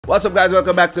What's up, guys?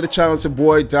 Welcome back to the channel. It's your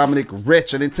boy Dominic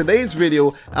Rich, and in today's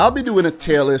video I'll be doing a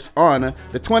tier list on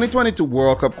the 2022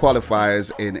 World Cup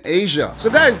qualifiers in Asia. So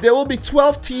guys, there will be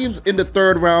 12 teams in the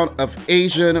third round of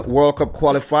Asian World Cup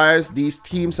qualifiers. These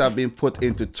teams have been put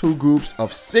into two groups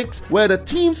of 6, where the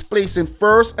teams placing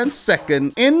first and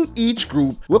second in each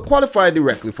group will qualify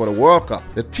directly for the World Cup.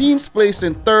 The teams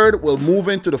placing third will move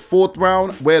into the fourth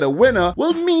round, where the winner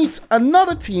will meet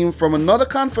another team from another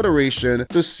confederation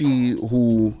to see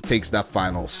who takes that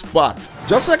final spot.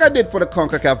 Just like I did for the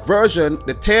CONCACAF version,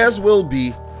 the tiers will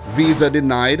be visa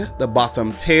denied, the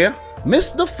bottom tier,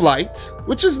 missed the flight,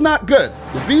 which is not good.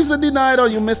 The visa denied or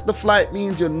you missed the flight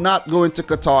means you're not going to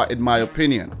Qatar, in my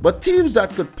opinion. But teams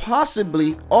that could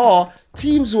possibly, or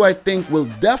teams who I think will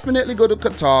definitely go to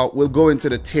Qatar, will go into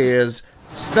the tiers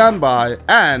standby,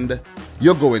 and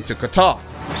you're going to Qatar.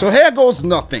 So here goes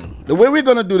nothing. The way we're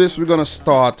going to do this, we're going to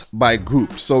start by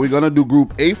groups. So we're going to do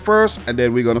group A first, and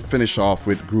then we're going to finish off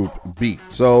with group B.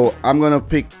 So I'm going to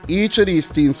pick each of these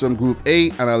teams from group A,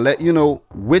 and I'll let you know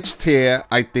which tier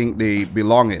I think they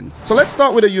belong in. So let's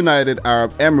start with the United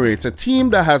Arab Emirates, a team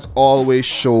that has always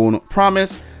shown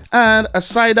promise, and a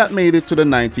side that made it to the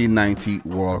 1990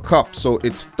 World Cup. So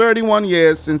it's 31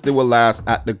 years since they were last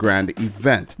at the grand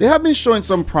event. They have been showing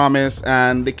some promise,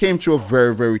 and they came through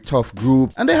a very tough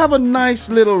group, and they have a nice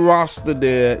little roster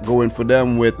there going for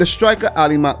them, with the striker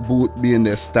Ali Makbout being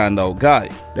their standout guy.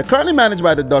 They're currently managed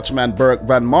by the Dutchman Bert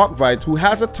van Markwijk, who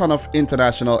has a ton of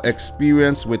international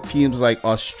experience with teams like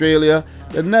Australia,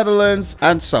 the Netherlands,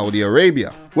 and Saudi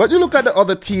Arabia. When you look at the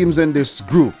other teams in this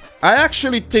group, I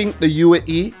actually think the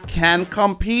UAE can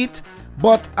compete,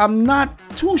 but I'm not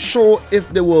too sure if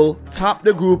they will top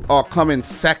the group or come in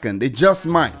second. They just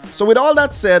might. So with all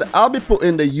that said, I'll be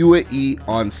putting the UAE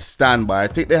on standby. I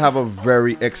think they have a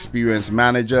very experienced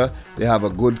manager. They have a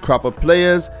good crop of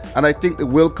players, and I think they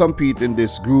will compete in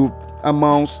this group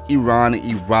amongst Iran,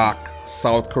 Iraq,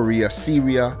 South Korea,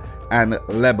 Syria, and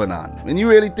Lebanon. When you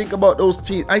really think about those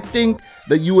teams, I think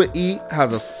the UAE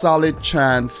has a solid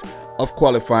chance of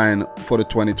qualifying for the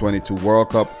 2022 World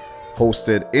Cup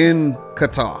hosted in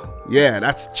Qatar. Yeah,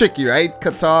 that's tricky, right?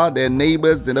 Qatar, they're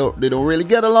neighbors, they don't really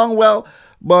get along well,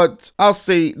 but I'll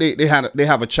say they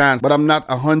have a chance, but I'm not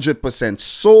 100%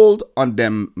 sold on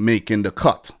them making the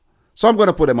cut. So I'm going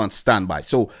to put them on standby.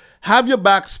 So have your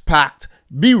bags packed,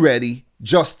 be ready,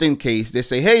 just in case they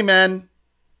say, hey man,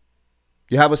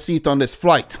 you have a seat on this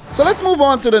flight. So let's move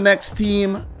on to the next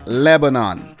team,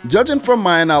 Lebanon. Judging from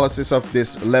my analysis of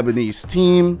this Lebanese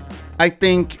team, I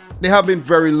think they have been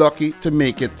very lucky to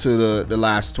make it to the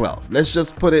last 12. Let's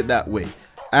just put it that way.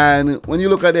 And when you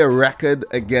look at their record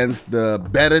against the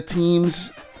better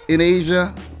teams in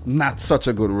Asia, not such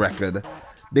a good record.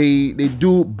 They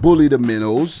do bully the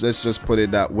minnows, let's just put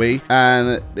it that way.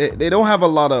 And they don't have a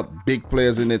lot of big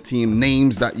players in their team,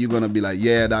 names that you're going to be like,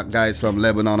 yeah, that guy's from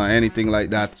Lebanon or anything like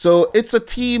that. So it's a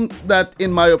team that,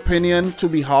 in my opinion, to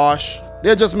be harsh,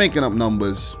 they're just making up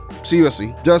numbers.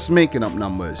 Seriously, just making up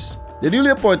numbers. The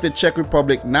newly appointed Czech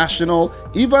Republic national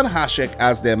Ivan Hašek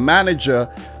as their manager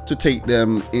to take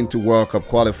them into World Cup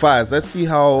qualifiers. Let's see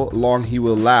how long he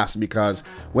will last, because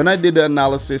when I did the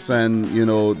analysis and, you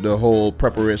know, the whole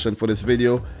preparation for this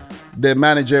video, the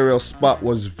managerial spot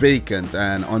was vacant,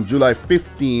 and on July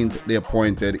 15th they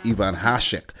appointed Ivan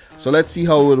Hašek. So let's see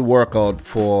how it will work out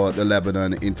for the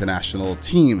Lebanon international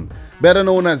team, better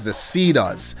known as the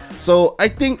Cedars. So I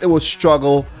think they will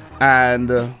struggle,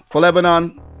 and for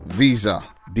Lebanon, visa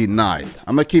denied.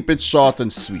 I'm gonna keep it short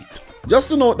and sweet. Just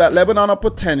to note that Lebanon are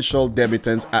potential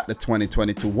debutants at the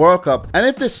 2022 World Cup, and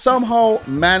if they somehow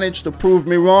manage to prove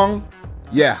me wrong,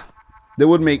 yeah, they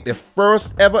would make their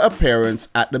first ever appearance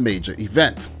at the major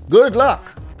event. Good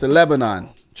luck to Lebanon.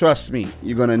 Trust me,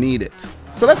 you're gonna need it.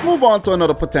 So let's move on to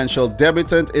another potential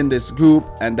debutant in this group,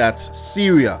 and that's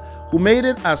Syria, who made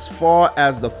it as far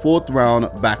as the 4th round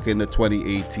back in the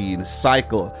 2018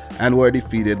 cycle and were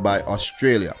defeated by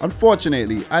Australia.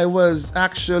 Unfortunately, I was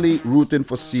actually rooting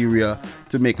for Syria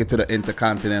to make it to the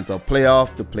Intercontinental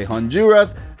playoff, to play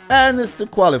Honduras, and to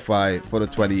qualify for the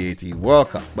 2018 World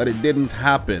Cup, but it didn't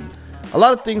happen. A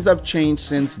lot of things have changed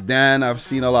since then. I've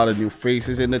seen a lot of new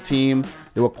faces in the team.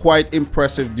 They were quite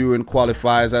impressive during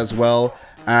qualifiers as well,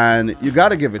 and you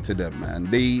gotta give it to them, man.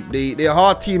 They're a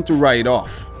hard team to write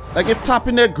off. Like, if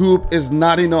topping their group is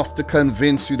not enough to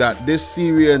convince you that this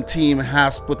Syrian team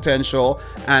has potential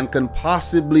and can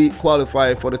possibly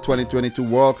qualify for the 2022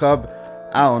 World Cup,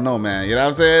 I don't know, man. You know what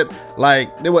I'm saying?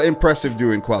 Like, they were impressive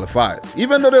during qualifiers.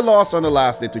 Even though they lost on the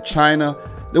last day to China,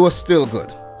 they were still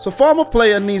good. So former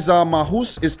player Nizar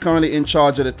Mahous is currently in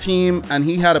charge of the team, and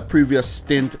he had a previous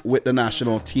stint with the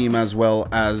national team as well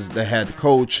as the head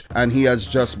coach, and he has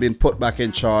just been put back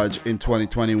in charge in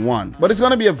 2021. But it's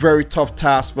going to be a very tough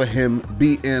task for him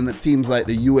beating teams like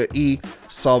the UAE,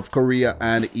 South Korea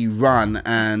and Iran.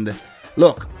 And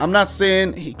look, I'm not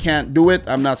saying he can't do it.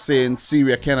 I'm not saying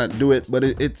Syria cannot do it, but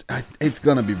it's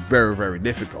going to be very, very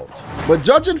difficult. But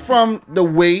judging from the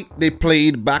way they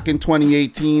played back in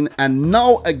 2018 and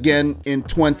now again in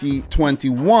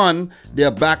 2021,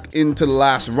 they're back into the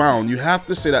last round. You have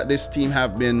to say that this team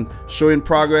have been showing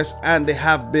progress, and they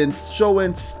have been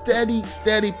showing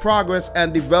steady progress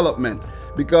and development.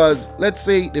 Because let's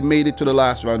say they made it to the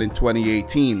last round in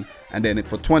 2018. And then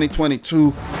for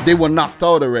 2022, they were knocked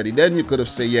out already. Then you could have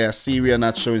said, yeah, Syria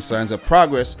not showing signs of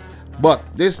progress. But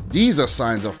these are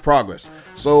signs of progress.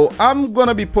 So I'm going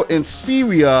to be putting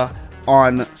Syria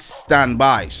on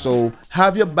standby. So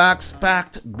have your bags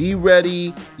packed, be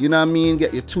ready, you know what I mean?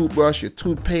 Get your toothbrush, your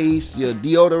toothpaste, your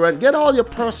deodorant, get all your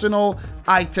personal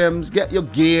items, get your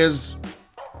gears.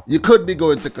 You could be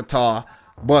going to Qatar,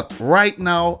 but right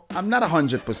now, I'm not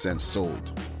 100%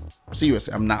 sold.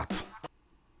 Seriously, I'm not.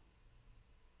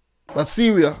 But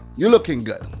Syria, you're looking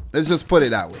good. Let's just put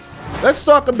it that way. Let's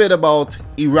talk a bit about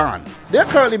Iran. They're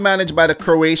currently managed by the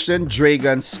Croatian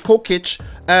Dragan Skokic,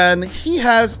 and he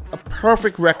has a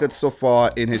perfect record so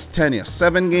far in his tenure.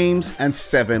 7 games and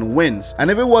 7 wins.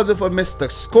 And if it wasn't for Mr.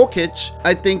 Skokic,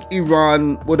 I think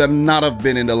Iran would have not have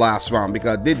been in the last round,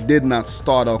 because they did not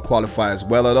start out qualifiers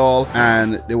well at all.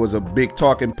 And there was a big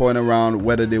talking point around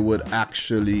whether they would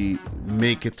actually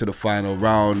make it to the final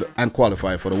round and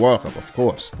qualify for the World Cup, of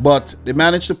course. But they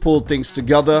managed to pull things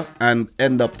together and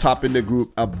end up topping the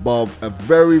group above a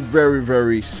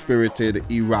very spirited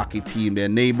Iraqi team, their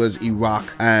neighbors Iraq,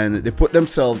 and they put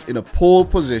themselves in a pole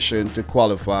position to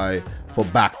qualify for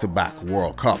back-to-back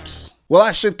World Cups. Well,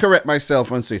 I should correct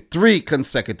myself and say 3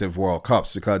 consecutive World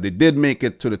Cups, because they did make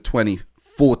it to the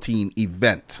 2014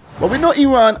 event. But we know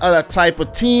Iran are a type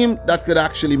of team that could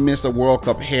actually miss a World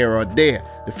Cup here or there.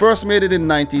 They first made it in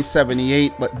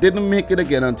 1978, but didn't make it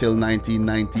again until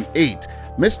 1998.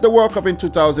 Missed the World Cup in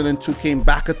 2002, came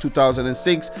back at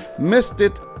 2006, missed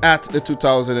it at the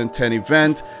 2010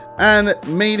 event, and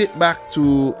made it back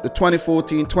to the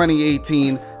 2014,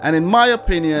 2018. And in my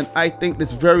opinion, I think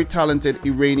this very talented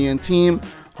Iranian team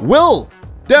will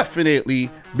definitely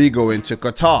be going to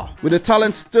Qatar. With the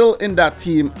talent still in that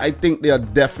team, I think they are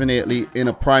definitely in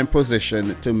a prime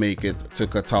position to make it to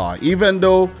Qatar. Even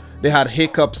though they had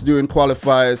hiccups during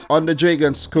qualifiers under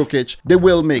Dragan Skokic, they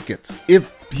will make it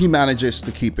if he manages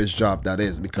to keep his job, that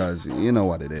is, because you know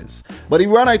what it is. But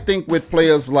Iran, I think, with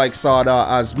players like Sardar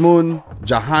Azmoun,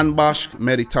 Jahanbakhsh,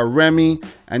 Mehdi Taremi,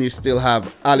 and you still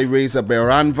have Ali Reza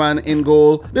Behranvan in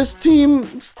goal, this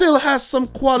team still has some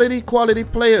quality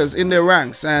players in their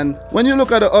ranks. And when you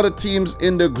look at the other teams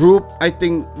in the group, I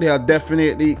think they are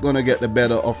definitely going to get the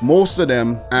better of most of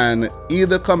them and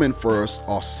either come in first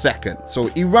or second. So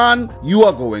Iran, you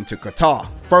are going to Qatar,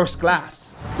 first class.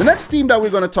 The next team that we're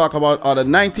going to talk about are the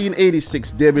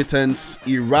 1986 debutants,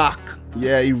 Iraq.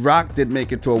 Yeah, Iraq did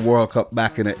make it to a World Cup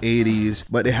back in the 80s,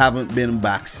 but they haven't been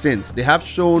back since. They have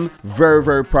shown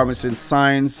very promising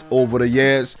signs over the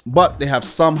years, but they have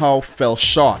somehow fell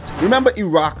short. Remember,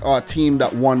 Iraq are a team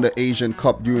that won the Asian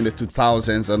Cup during the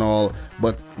 2000s and all,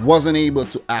 but wasn't able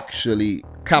to actually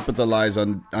capitalize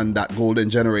on that golden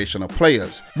generation of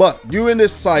players. But during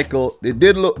this cycle, they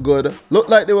did look good, looked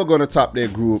like they were going to top their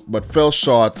group, but fell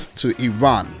short to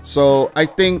Iran. So I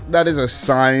think that is a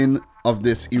sign of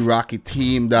this Iraqi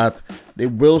team that they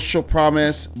will show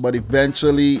promise, but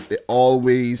eventually they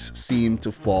always seem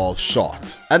to fall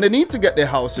short. And they need to get their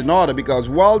house in order, because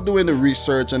while doing the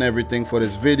research and everything for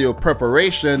this video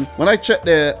preparation, when I checked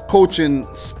their coaching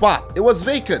spot, it was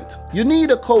vacant. You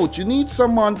need a coach. You need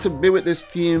someone to be with this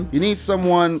team. You need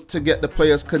someone to get the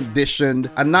players conditioned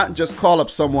and not just call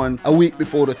up someone a week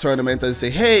before the tournament and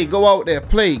say, hey, go out there,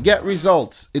 play, get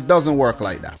results. It doesn't work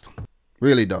like that.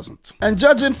 Really doesn't. And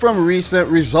judging from recent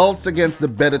results against the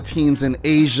better teams in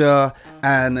Asia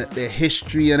and their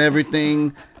history and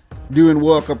everything during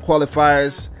World Cup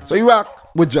qualifiers, so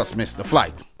Iraq would just miss the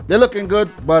flight. They're looking good,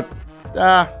 but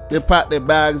they'll pack their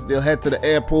bags, they'll head to the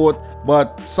airport,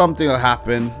 but something will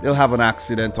happen. They'll have an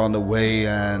accident on the way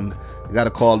and you gotta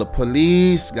call the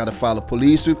police, gotta file a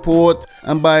police report,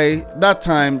 and by that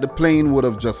time the plane would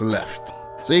have just left.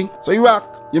 See? So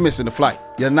Iraq, you're missing the flight.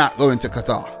 You're not going to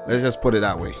Qatar. Let's just put it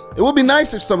that way. It would be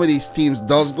nice if some of these teams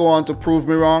does go on to prove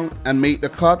me wrong and make the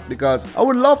cut, because I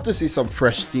would love to see some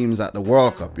fresh teams at the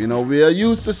World Cup. You know, we are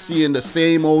used to seeing the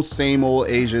same old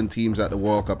Asian teams at the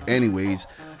World Cup anyways.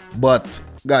 But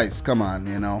guys, come on,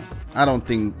 you know. I don't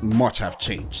think much have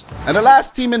changed. And the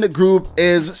last team in the group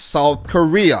is South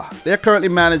Korea. They're currently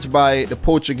managed by the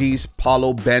Portuguese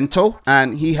Paulo Bento,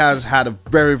 and he has had a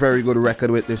very, very good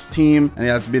record with this team, and he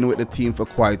has been with the team for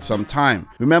quite some time.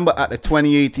 Remember, at the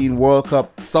 2018 World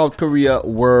Cup, South Korea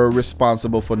were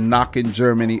responsible for knocking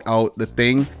Germany out the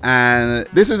thing, and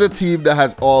this is a team that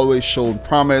has always shown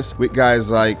promise with guys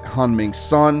like Han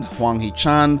Son, Hwang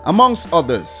Hee-chan, amongst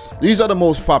others. These are the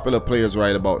most popular players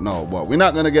right about now, but we're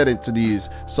not gonna get into these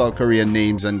South Korean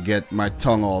names and get my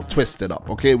tongue all twisted up,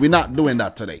 okay? We're not doing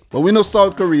that today. But we know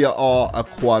South Korea are a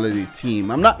quality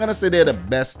team. I'm not gonna say they're the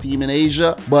best team in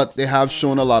Asia, but they have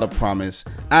shown a lot of promise,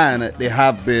 and they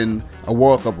have been a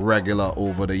World Cup regular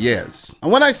over the years.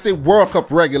 And when I say World Cup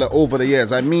regular over the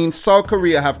years, I mean South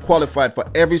Korea have qualified for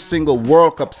every single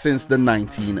World Cup since the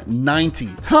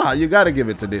 1990s. You gotta give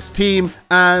it to this team.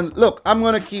 And look, I'm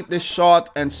gonna keep this short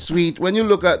and sweet. When you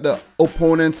look at the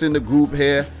opponents in the group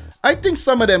here, I think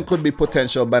some of them could be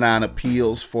potential banana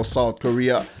peels for South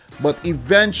Korea, but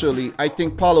eventually I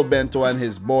think Paulo Bento and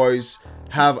his boys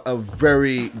have a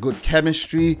very good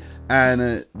chemistry,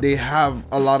 and they have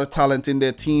a lot of talent in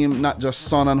their team, not just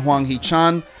Son and Hwang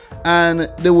Hee-chan,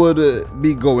 and they would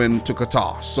be going to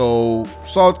Qatar. So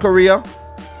South Korea,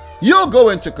 you're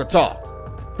going to Qatar.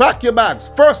 Pack your bags,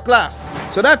 first class.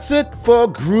 So that's it for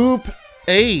Group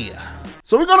A.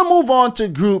 So we're gonna move on to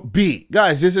Group B.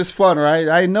 Guys, this is fun, right?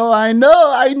 I know,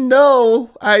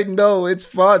 it's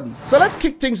fun. So let's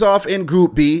kick things off in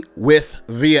Group B with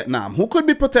Vietnam, who could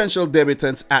be potential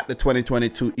debutants at the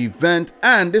 2022 event,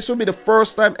 and this will be the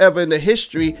first time ever in the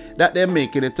history that they're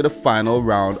making it to the final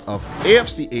round of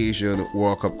AFC Asian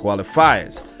World Cup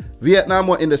qualifiers. Vietnam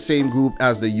were in the same group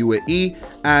as the UAE,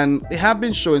 and they have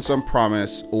been showing some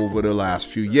promise over the last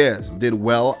few years. Did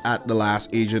well at the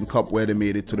last Asian Cup where they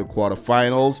made it to the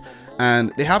quarterfinals,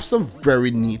 and they have some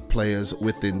very neat players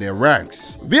within their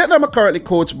ranks. Vietnam are currently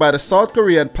coached by the South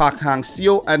Korean Park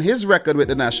Hang-seo, and his record with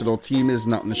the national team is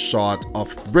nothing short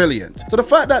of brilliant. So the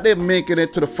fact that they're making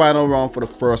it to the final round for the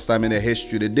first time in their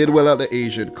history, they did well at the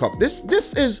Asian Cup.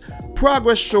 This is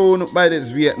progress shown by this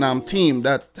Vietnam team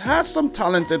that has some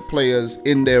talented players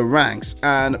in their ranks,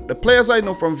 and the players I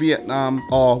know from Vietnam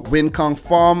are Win Kong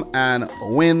Pham and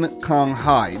Win Kong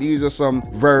Hai. These are some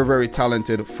very, very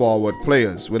talented forward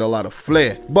players with a lot of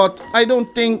flair, but I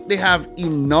don't think they have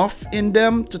enough in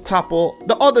them to topple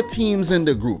the other teams in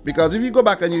the group, because if you go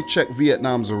back and you check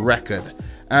Vietnam's record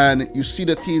and you see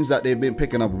the teams that they've been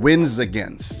picking up wins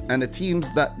against and the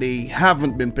teams that they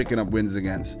haven't been picking up wins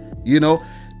against, you know,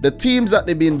 the teams that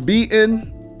they've been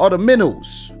beaten are the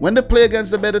minnows. When they play against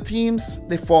the better teams,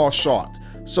 they fall short.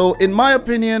 So in my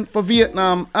opinion, for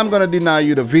Vietnam, I'm gonna deny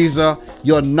you the visa.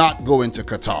 You're not going to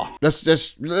Qatar.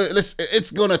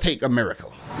 It's gonna take a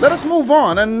miracle. Let us move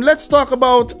on and let's talk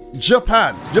about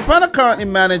Japan. Japan are currently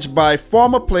managed by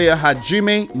former player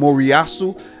Hajime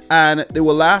Moriyasu, and they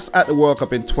were last at the World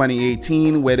Cup in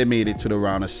 2018 where they made it to the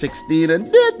round of 16 and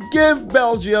did give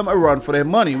Belgium a run for their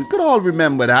money. We could all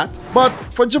remember that. But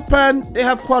for Japan, they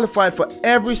have qualified for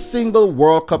every single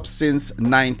World Cup since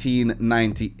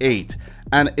 1998.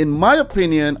 And in my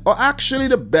opinion, are actually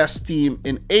the best team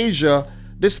in Asia,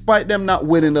 despite them not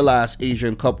winning the last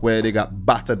Asian Cup where they got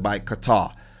battered by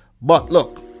Qatar. But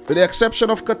look, with the exception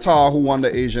of Qatar, who won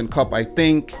the Asian Cup, I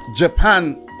think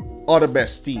Japan are the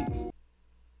best team.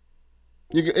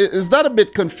 Is that a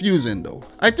bit confusing though?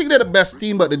 I think they're the best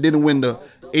team, but they didn't win the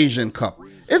Asian Cup.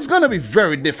 It's gonna be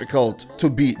very difficult to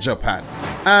beat Japan.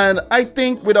 And I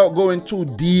think without going too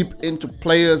deep into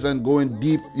players and going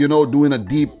deep, you know, doing a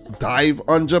deep dive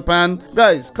on Japan,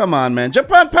 guys, come on, man.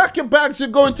 Japan, pack your bags. You're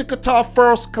going to Qatar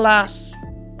first class.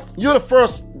 You're the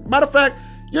first. Matter of fact,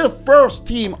 you're the first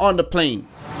team on the plane.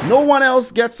 No one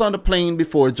else gets on the plane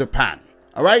before Japan.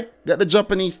 All right, get the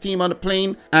Japanese team on the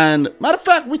plane, and matter of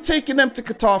fact, we're taking them to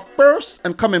Qatar first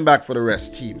and coming back for the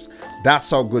rest teams. That's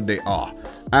how good they are.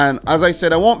 And as I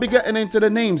said, I won't be getting into the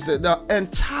names. The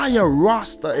entire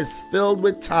roster is filled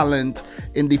with talent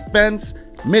in defense,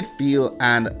 midfield,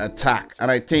 and attack. And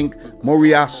I think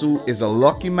Moriyasu is a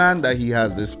lucky man that he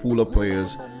has this pool of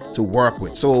players to work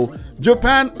with. So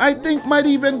Japan, I think, might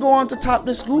even go on to top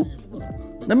this group.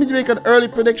 Let me make an early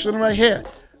prediction right here.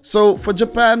 So for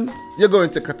Japan, you're going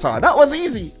to Qatar. That was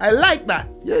easy. I like that.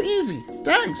 You're easy.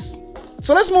 Thanks.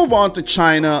 So let's move on to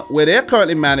China, where they're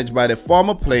currently managed by the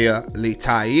former player Li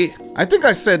Tai. I think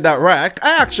I said that right.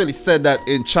 I actually said that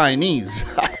in Chinese.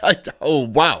 Oh,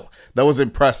 wow. That was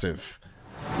impressive.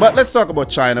 But let's talk about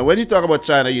China. When you talk about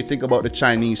China, you think about the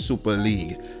Chinese Super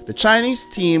League. The Chinese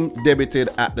team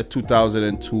debuted at the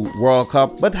 2002 World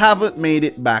Cup, but haven't made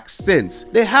it back since.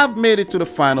 They have made it to the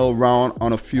final round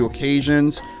on a few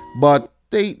occasions, but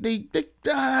they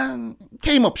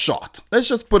came up short. Let's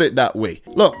just put it that way.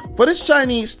 Look, for this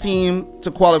Chinese team to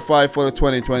qualify for the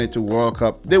 2022 World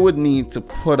Cup, they would need to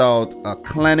put out a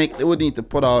clinic. They would need to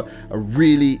put out a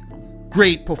really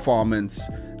great performance.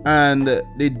 And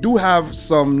they do have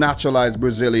some naturalized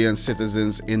Brazilian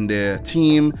citizens in their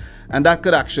team, and that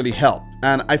could actually help.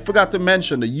 And I forgot to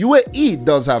mention, the UAE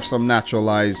does have some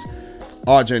naturalized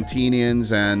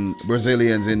Argentinians and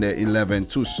Brazilians in their 11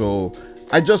 too. So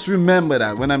I just remember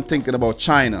that when I'm thinking about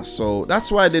China. So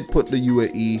that's why I did put the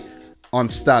UAE on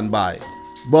standby.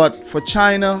 But for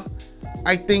China,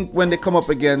 I think when they come up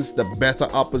against the better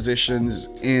oppositions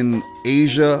in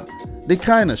Asia, they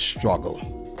kind of struggle.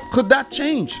 Could that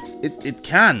change? It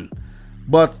can.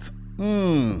 But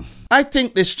I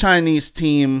think this Chinese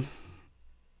team,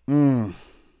 when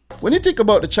you think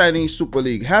about the Chinese Super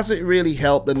League, has it really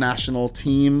helped the national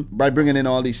team by bringing in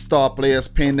all these star players,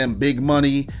 paying them big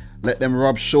money, let them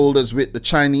rub shoulders with the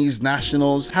Chinese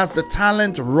nationals? Has the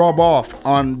talent rub off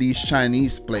on these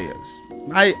Chinese players?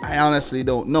 I honestly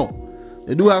don't know.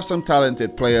 They do have some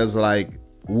talented players like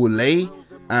Wu Lei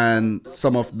and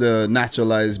some of the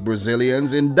naturalized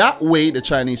Brazilians. In that way, the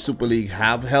Chinese Super League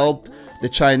have helped the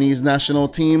Chinese national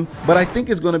team. But I think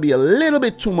it's going to be a little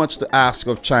bit too much to ask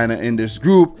of China in this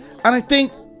group. And I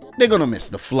think they're going to miss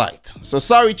the flight. So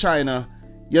sorry, China,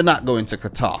 you're not going to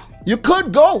Qatar. You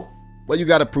could go, but you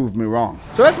got to prove me wrong.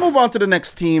 So let's move on to the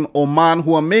next team, Oman,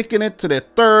 who are making it to their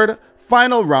third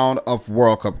final round of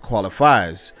World Cup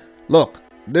qualifiers. Look,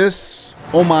 this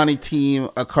Omani team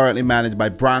are currently managed by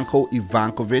Branko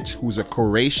Ivankovic, who's a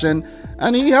Croatian,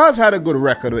 and he has had a good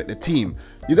record with the team.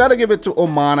 You got to give it to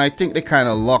Oman. I think they kind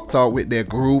of lucked out with their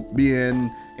group,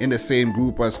 being in the same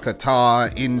group as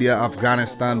Qatar, India,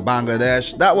 Afghanistan,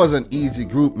 Bangladesh. That was an easy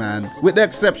group, man. With the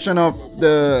exception of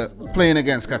the playing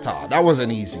against Qatar. That was an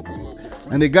easy group.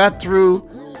 And they got through.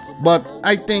 But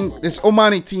I think this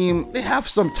Omani team, they have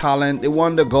some talent. They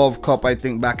won the Gulf Cup, I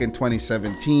think, back in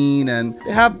 2017. And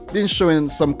they have been showing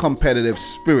some competitive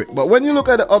spirit. But when you look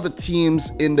at the other teams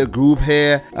in the group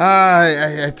here,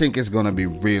 I think it's going to be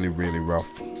really, really rough.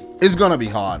 It's going to be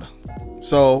hard.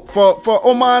 So for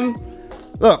Oman,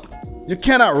 look, you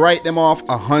cannot write them off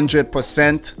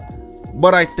 100%.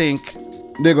 But I think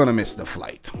they're going to miss the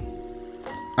flight.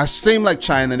 Same like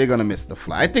China, they're going to miss the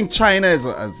flight. I think China is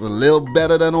a little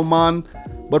better than Oman.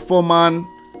 But for Oman,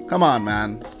 come on,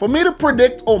 man. For me to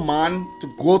predict Oman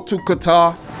to go to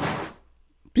Qatar,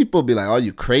 people be like, are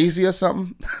you crazy or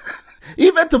something?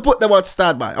 Even to put them on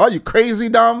standby. Are you crazy,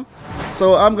 Dom?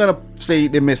 So I'm going to say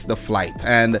they missed the flight.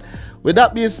 And with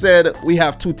that being said, we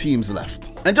have two teams left.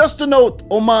 And just to note,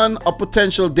 Oman are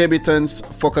potential debutants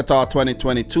for Qatar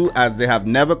 2022 as they have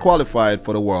never qualified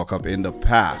for the World Cup in the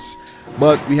past.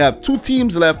 But we have two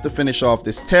teams left to finish off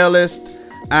this tier list,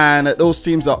 and those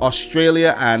teams are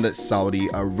Australia and Saudi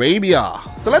Arabia.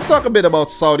 So let's talk a bit about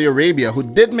Saudi Arabia, who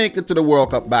did make it to the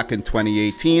World Cup back in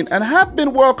 2018 and have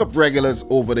been World Cup regulars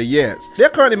over the years. They're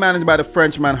currently managed by the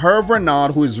Frenchman Hervé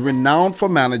Renard, who is renowned for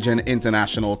managing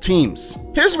international teams.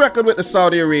 His record with the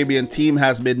Saudi Arabian team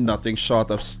has been nothing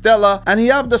short of stellar, and he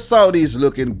have the Saudis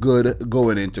looking good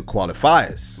going into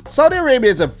qualifiers. Saudi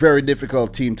Arabia is a very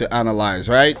difficult team to analyze,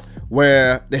 right?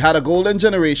 Where they had a golden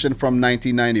generation from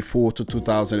 1994 to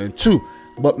 2002,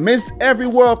 but missed every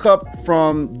World Cup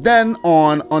from then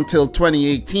on until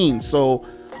 2018. So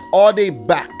are they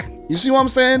back? You see what I'm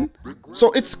saying?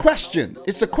 So it's a question.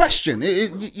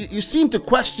 You seem to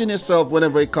question yourself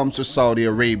whenever it comes to Saudi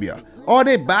Arabia. Are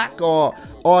they back, or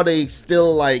are they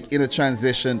still like in a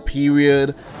transition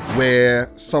period where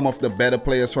some of the better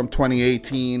players from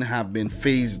 2018 have been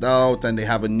phased out and they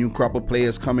have a new crop of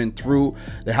players coming through?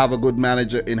 They have a good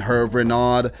manager in Hervé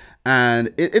Renard,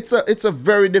 and it's a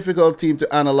very difficult team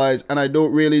to analyze, and I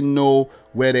don't really know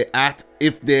where they're at,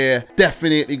 if they're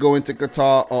definitely going to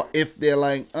Qatar or if they're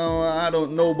like, oh, I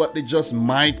don't know, but they just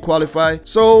might qualify.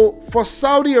 So for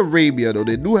Saudi Arabia, though,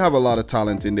 they do have a lot of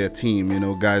talent in their team. You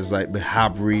know, guys like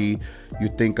Behabri, you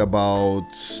think about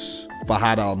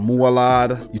Fahad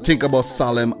Al-Muwalad, you think about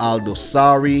Salem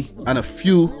Al-Dosari, and a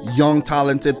few young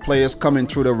talented players coming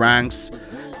through the ranks.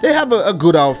 They have a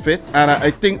good outfit, and I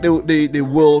think they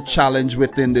will challenge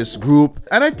within this group,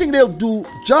 and I think they'll do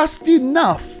just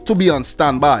enough to be on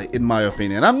standby, in my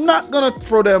opinion. I'm not gonna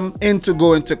throw them into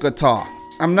going to Qatar.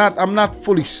 I'm not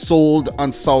fully sold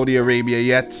on Saudi Arabia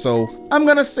yet, so I'm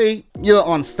gonna say you're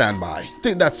on standby. I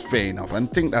think that's fair enough, and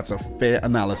I think that's a fair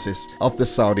analysis of the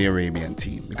Saudi Arabian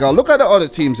team. Because look at the other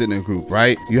teams in the group,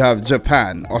 right? You have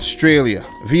Japan, Australia,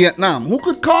 Vietnam, who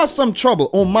could cause some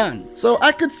trouble, Oman. So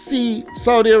I could see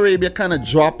Saudi Arabia kind of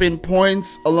dropping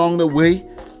points along the way,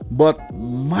 but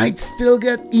might still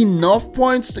get enough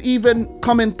points to even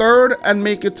come in third and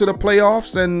make it to the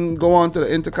playoffs and go on to the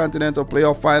intercontinental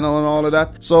playoff final and all of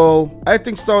that. So I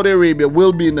think Saudi Arabia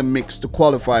will be in the mix to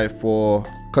qualify for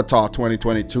Qatar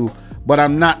 2022, but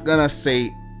I'm not gonna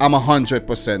say I'm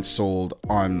 100% sold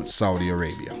on Saudi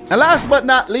Arabia. And last but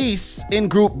not least, in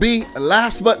Group B,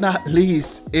 last but not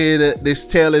least in this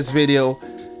tier list video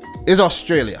is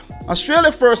Australia.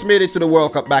 Australia first made it to the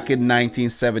World Cup back in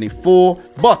 1974,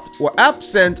 but were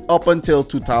absent up until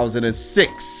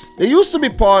 2006. They used to be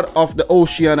part of the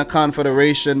Oceania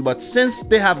Confederation, but since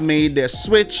they have made their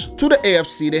switch to the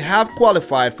AFC, they have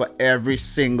qualified for every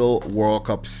single World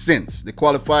Cup since. They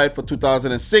qualified for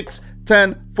 2006,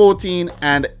 10, 14,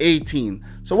 and 18.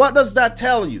 So what does that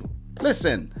tell you?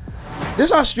 Listen,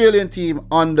 this Australian team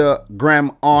under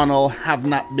Graham Arnold have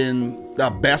not been the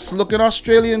best looking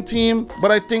Australian team,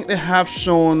 but I think they have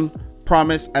shown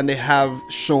promise and they have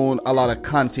shown a lot of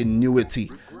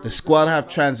continuity. The squad have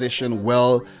transitioned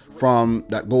well from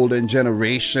that golden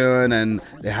generation, and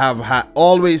they have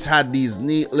always had these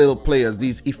neat little players,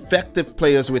 these effective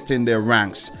players within their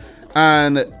ranks.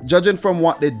 And judging from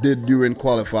what they did during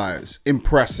qualifiers,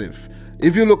 impressive.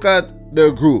 If you look at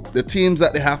their group, the teams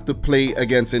that they have to play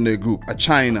against in their group, a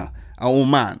China, a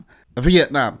Oman, a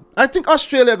Vietnam, I think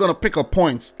Australia are going to pick up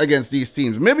points against these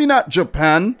teams. Maybe not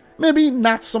Japan, maybe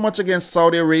not so much against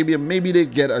Saudi Arabia, maybe they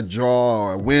get a draw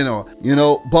or a win, or, you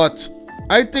know, but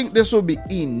I think this will be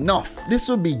enough. This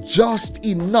will be just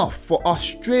enough for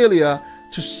Australia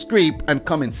to scrape and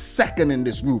come in second in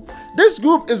this group. This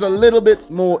group is a little bit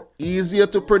more easier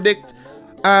to predict,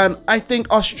 and I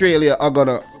think Australia are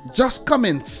gonna just come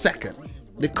in second.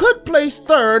 They could place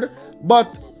third,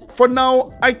 but for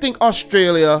now, I think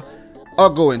Australia are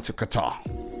going to Qatar.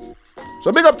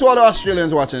 So big up to all the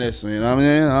Australians watching this, you know what I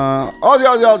mean? Aussie,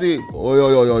 Aussie, Aussie. Oi,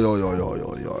 oi, oi, oi, oi, oi,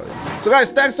 oi, oi. So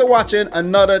guys, thanks for watching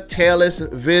another tier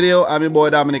list video. I'm your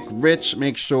boy Dominic Rich.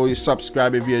 Make sure you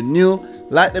subscribe if you're new.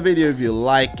 Like the video if you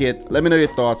like it. Let me know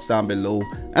your thoughts down below.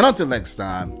 And until next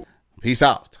time, peace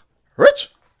out. Rich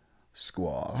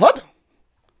Squad.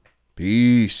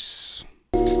 Peace.